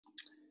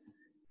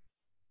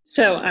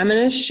So I'm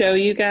going to show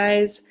you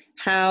guys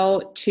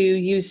how to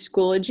use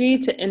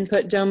Schoology to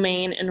input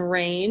domain and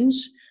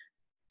range.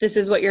 This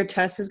is what your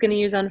test is going to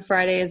use on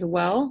Friday as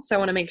well. So I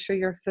want to make sure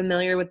you're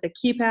familiar with the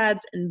keypads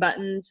and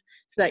buttons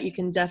so that you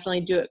can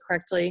definitely do it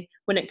correctly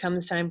when it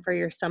comes time for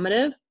your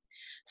summative.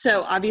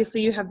 So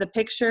obviously you have the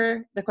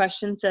picture. The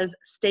question says,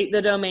 state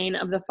the domain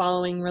of the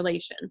following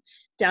relation.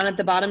 Down at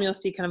the bottom, you'll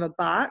see kind of a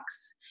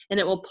box, and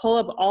it will pull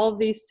up all of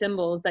these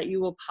symbols that you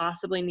will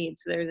possibly need.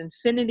 So there's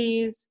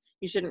infinities.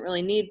 You shouldn't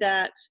really need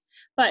that.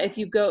 But if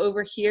you go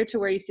over here to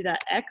where you see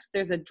that X,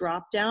 there's a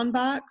drop-down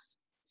box,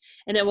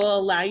 and it will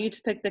allow you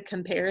to pick the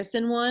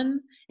comparison one.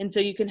 And so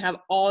you can have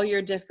all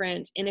your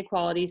different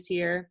inequalities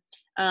here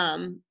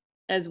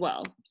as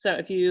well. So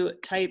if you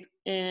type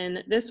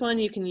in this one,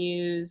 you can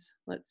use,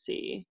 let's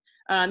see,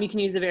 you can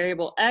use the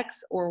variable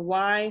X or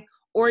Y,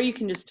 or you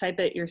can just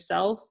type it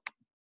yourself.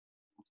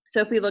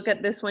 So if we look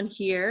at this one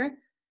here,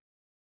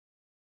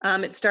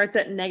 it starts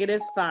at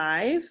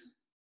 -5.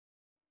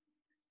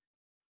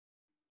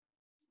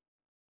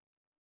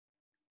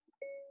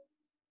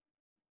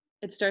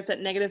 It starts at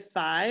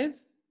 -5.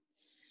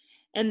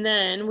 And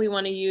then we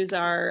want to use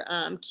our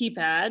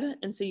keypad.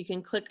 And so you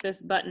can click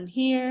this button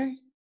here.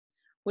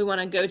 We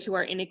want to go to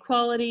our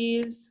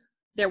inequalities.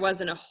 There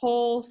wasn't a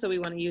whole, so we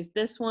want to use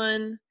this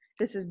one.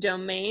 This is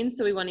domain,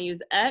 so we want to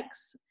use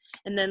X.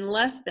 And then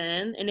less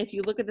than, and if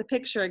you look at the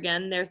picture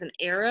again, there's an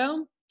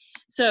arrow.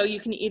 So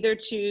you can either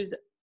choose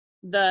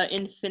the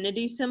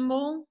infinity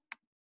symbol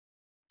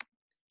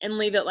and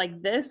leave it like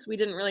this. We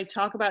didn't really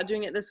talk about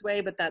doing it this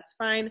way, but that's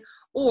fine.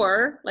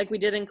 Or like we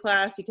did in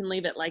class, you can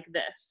leave it like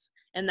this,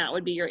 and that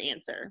would be your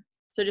answer.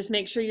 So just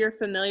make sure you're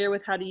familiar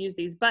with how to use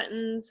these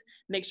buttons.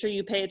 Make sure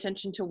you pay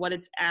attention to what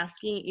it's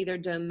asking, either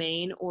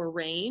domain or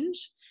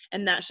range,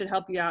 and that should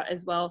help you out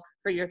as well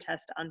for your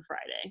test on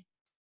Friday.